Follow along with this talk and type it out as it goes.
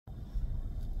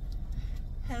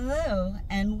Hello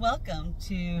and welcome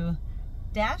to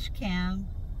Dashcam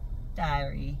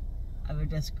Diary of a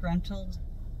Disgruntled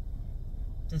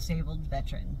Disabled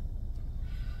Veteran.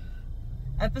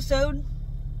 Episode,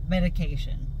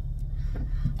 Medication.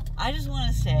 I just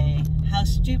want to say how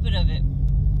stupid of a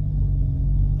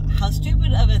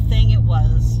thing it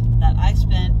was that I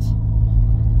spent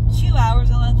 2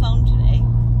 hours on the phone today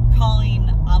calling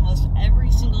almost every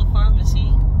single pharmacy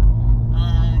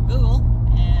on Google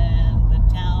and the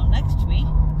town next to me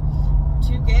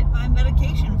to get my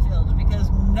medication filled because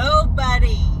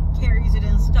nobody carries it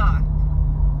in stock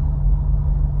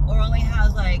or only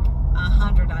has like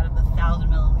 100 out of the 1,000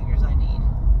 milliliters I need.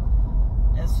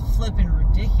 It's flipping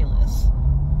ridiculous.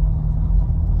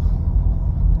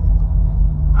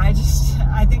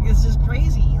 I think it's just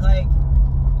crazy. Like,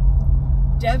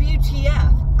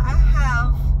 WTF. I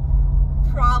have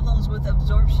problems with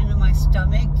absorption in my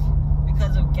stomach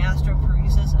because of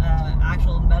gastroparesis,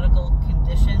 actual medical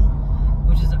condition,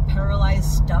 which is a paralyzed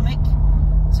stomach,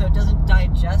 so it doesn't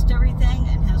digest everything,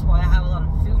 and hence why I have a lot of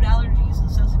food allergies and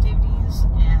sensitivities,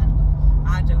 and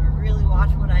I have to really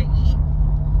watch what I eat,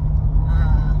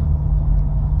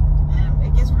 and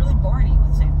it gets really boring eating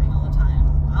the same thing all the time,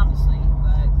 honestly,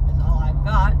 but it's all I've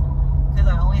got, because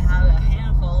I only have a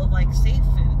handful of like safe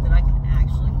food that I can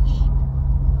actually eat.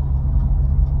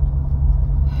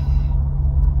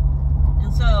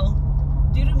 And so,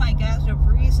 due to my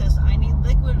gastroparesis, I need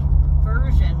liquid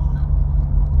version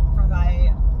for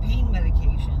my pain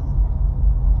medication.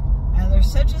 And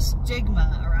there's such a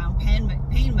stigma around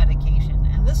pain medication.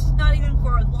 And this is not even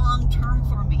for a long term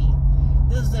for me.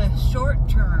 This is a short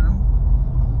term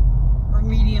or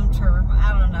medium term.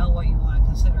 I don't know what you want to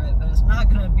consider it, but it's not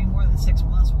going to be more than 6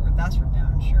 months worth. That's for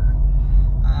damn sure.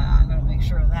 I'm going to make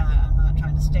sure of that. I'm not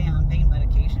trying to stay on pain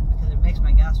medication because it makes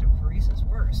my gastroparesis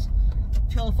worse.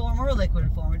 Pill form or liquid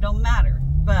form, it don't matter.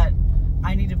 But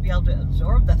I need to be able to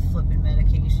absorb the flipping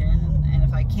medication, and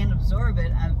if I can't absorb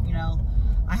it,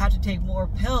 I have to take more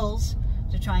pills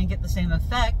to try and get the same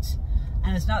effect.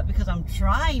 And it's not because I'm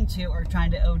trying to or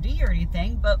trying to OD or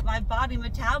anything, but my body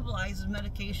metabolizes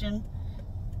medication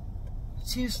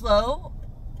too slow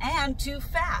and too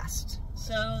fast.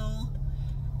 So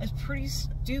it's pretty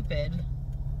stupid.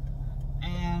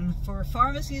 And for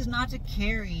pharmacies not to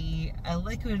carry a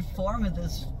liquid form of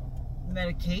this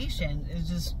medication is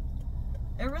just,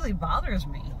 it really bothers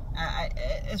me.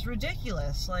 It's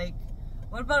ridiculous. Like,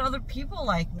 what about other people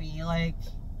like me? Like,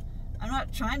 I'm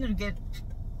not trying to get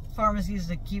pharmacies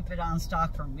to keep it on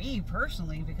stock for me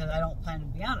personally because I don't plan to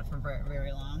be on it for very,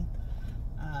 very long.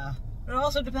 But it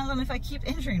also depends on if I keep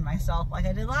injuring myself like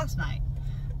I did last night.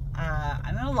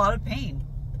 I'm in a lot of pain.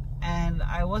 And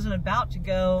I wasn't about to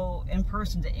go in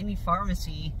person to any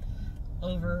pharmacy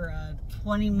over a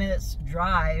 20 minutes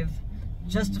drive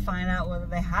just to find out whether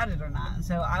they had it or not. And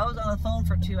so I was on the phone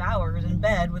for 2 hours in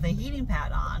bed with a heating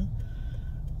pad on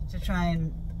to try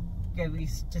and get me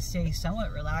to stay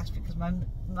somewhat relaxed because my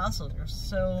muscles are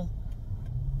so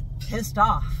pissed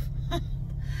off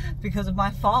because of my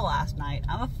fall last night.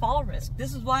 I'm a fall risk.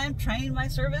 This is why I'm training my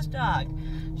service dog.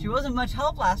 She wasn't much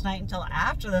help last night until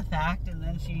after the fact, and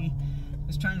then she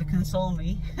was trying to console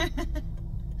me.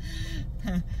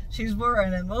 She's more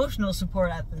an emotional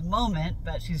support at the moment,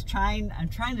 but I'm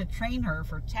trying to train her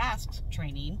for task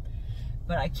training,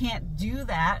 but I can't do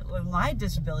that with my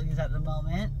disabilities at the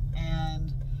moment,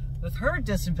 and with her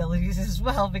disabilities as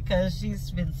well, because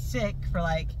she's been sick for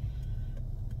like,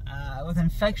 with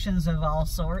infections of all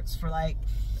sorts for like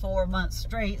 4 months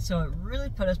straight, so it really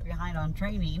put us behind on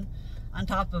training, on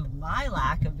top of my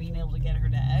lack of being able to get her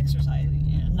to exercise,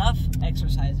 enough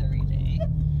exercise every day.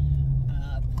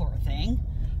 Poor thing.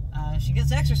 She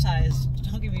gets exercise,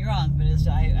 don't get me wrong, but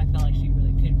I felt like she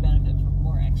really could benefit from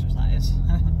more exercise.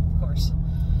 Of course,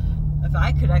 if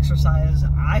I could exercise,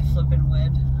 I flippin'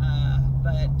 would,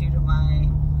 but due to my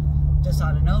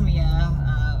dysautonomia,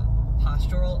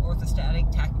 postural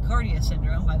orthostatic tachycardia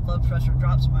syndrome, my blood pressure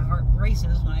drops and my heart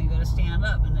races when I go to stand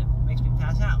up, and it makes me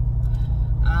pass out.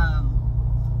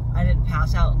 I didn't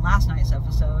pass out in last night's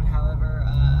episode, however,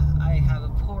 I have a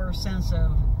poor sense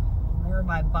of where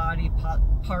my body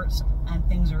parts and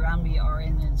things around me are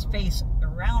in space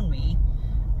around me,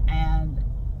 and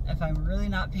if I'm really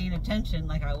not paying attention,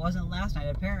 like I wasn't last night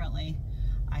apparently,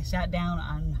 I sat down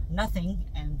on nothing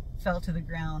and fell to the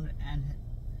ground and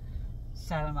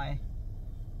sat on my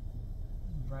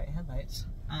bright headlights,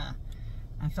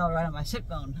 and fell right on my sit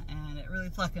bone, and it really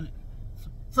flipping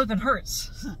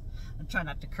hurts. I'm trying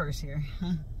not to curse here.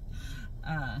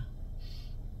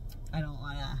 I don't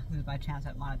want to lose my chance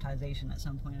at monetization at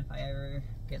some point if I ever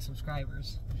get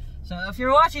subscribers. So if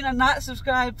you're watching and not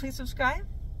subscribed, please subscribe.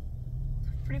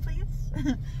 pretty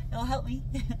please. It'll help me.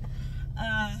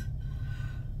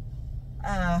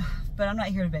 But I'm not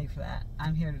here to beg for that.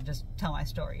 I'm here to just tell my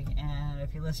story. And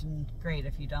if you listen, great.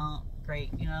 If you don't, great.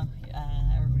 You know,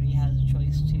 everybody has a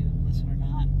choice to listen or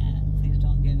not. And please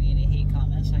don't give me any hate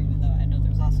comments, even though I know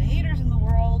there's lots of haters in the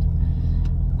world.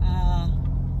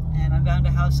 And I'm bound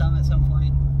to have some at some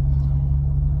point.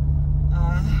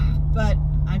 But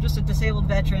I'm just a disabled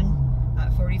veteran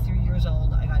at 43 years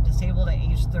old. I got disabled at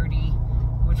age 30,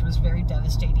 which was very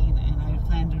devastating. And I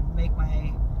planned to make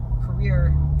my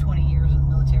career 20 years in the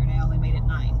military, and I only made it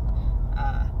 9.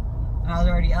 And I was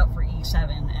already up for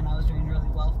E7, and I was doing really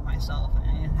well for myself,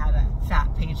 and had a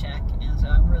fat paycheck. And so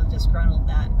I'm really disgruntled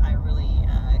that I really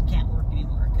can't work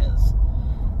anymore, because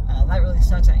that really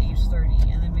sucks at age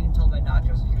 30. And then being told by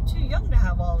doctors, you're too young to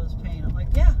have all this pain. I'm like,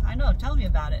 yeah, I know, tell me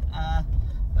about it.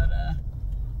 But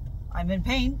I'm in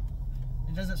pain.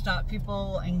 It doesn't stop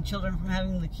people and children from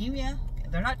having leukemia.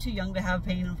 They're not too young to have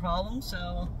pain and problems,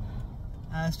 so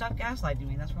stop gaslighting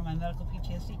me. That's where my medical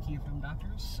PTSD came from,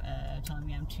 doctors. Telling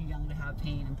me I'm too young to have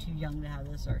pain, I'm too young to have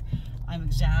this, or I'm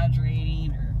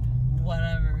exaggerating, or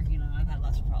whatever. You know, I've had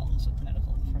lots of problems with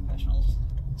medical professionals,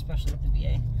 especially with the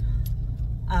VA.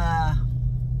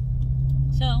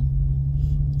 So,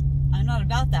 I'm not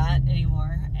about that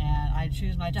anymore, and I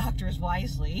choose my doctors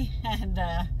wisely, and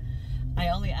I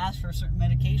only ask for certain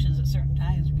medications at certain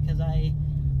times, because I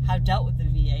have dealt with the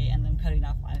VA and them cutting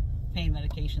off my pain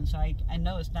medication, so I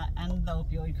know it's not, and the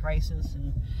opioid crisis,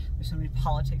 and there's so many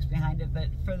politics behind it. But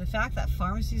for the fact that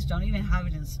pharmacies don't even have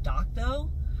it in stock,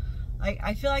 though,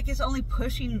 I feel like it's only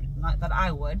pushing, not that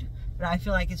I would, but I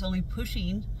feel like it's only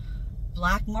pushing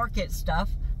black market stuff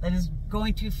that is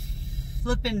going to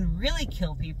flip and really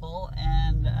kill people.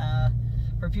 And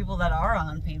for people that are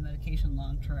on pain medication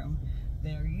long term,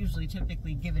 they're usually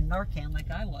typically given Narcan, like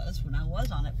I was when I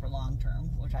was on it for long term,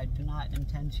 which I do not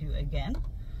intend to again.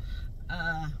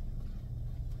 I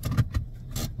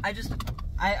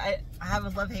have a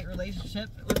love-hate relationship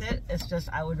with it. It's just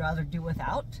I would rather do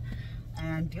without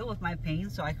and deal with my pain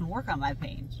so I can work on my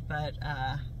pain. But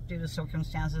due to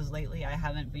circumstances lately, I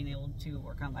haven't been able to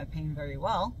work on my pain very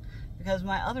well, because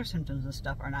my other symptoms and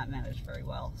stuff are not managed very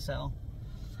well. So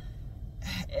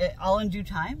all in due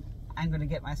time, I'm going to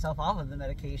get myself off of the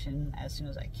medication as soon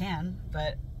as I can.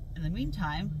 But in the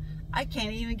meantime, I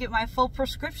can't even get my full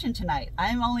prescription tonight.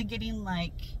 I'm only getting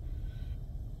like,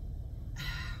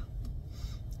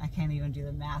 I can't even do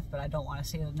the math, but I don't want to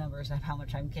say the numbers of how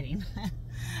much I'm getting.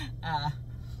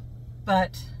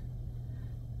 But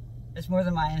it's more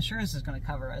than my insurance is going to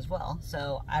cover as well.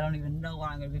 So I don't even know what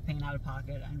I'm going to be paying out of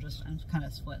pocket. I'm kind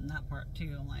of splitting that part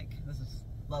too. I'm like, this is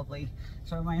lovely.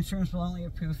 So my insurance will only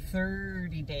approve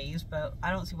 30 days, but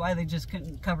I don't see why they just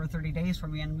couldn't cover 30 days for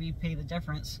me, and we pay the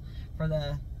difference for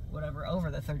the whatever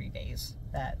over the 30 days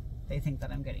that they think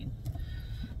that I'm getting.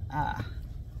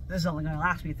 This is only going to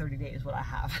last me 30 days, what I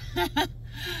have.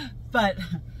 But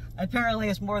apparently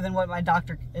it's more than what my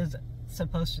doctor is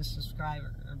supposed to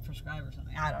prescribe or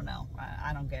something. I don't know.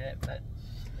 I don't get it, but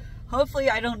hopefully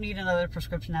I don't need another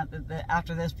prescription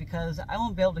after this, because I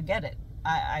won't be able to get it.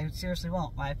 I seriously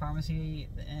won't. My pharmacy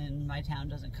in my town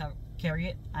doesn't carry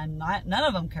it, and none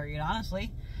of them carry it,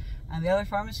 honestly. And the other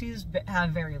pharmacies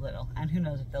have very little, and who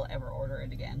knows if they'll ever order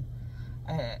it again.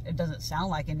 It doesn't sound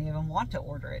like any of them want to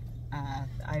order it.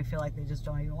 I feel like they just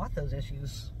don't even want those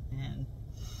issues, and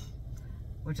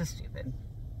which is stupid.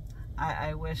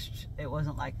 I wished it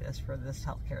wasn't like this for this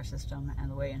healthcare system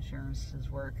and the way insurances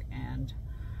work, and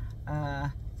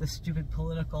the stupid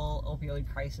political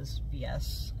opioid crisis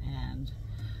BS, and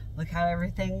look how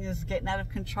everything is getting out of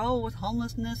control with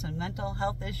homelessness and mental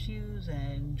health issues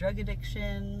and drug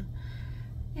addiction.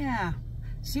 Yeah.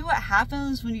 See what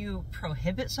happens when you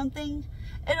prohibit something?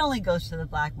 It only goes to the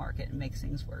black market and makes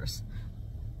things worse.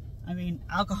 I mean,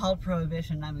 alcohol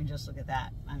prohibition, I mean, just look at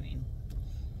that. I mean,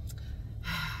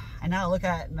 and now look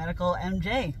at medical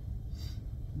MJ.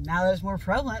 Now that it's more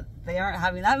prevalent, they aren't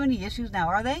having that many issues now,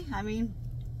 are they? I mean,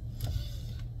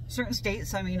 certain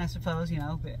states, I mean, I suppose, you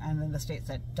know, and then the states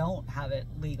that don't have it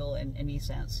legal in any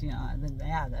sense, you know, and then,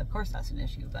 yeah, of course that's an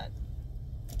issue, but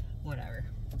whatever.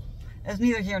 It's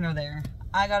neither here nor there.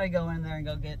 I gotta go in there and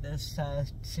go get this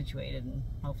situated, and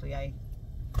hopefully I'm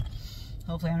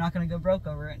not gonna go broke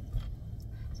over it.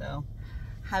 So,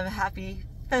 have a happy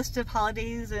festive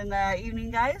holidays and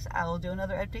evening, guys. I will do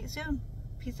another update soon.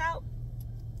 Peace out.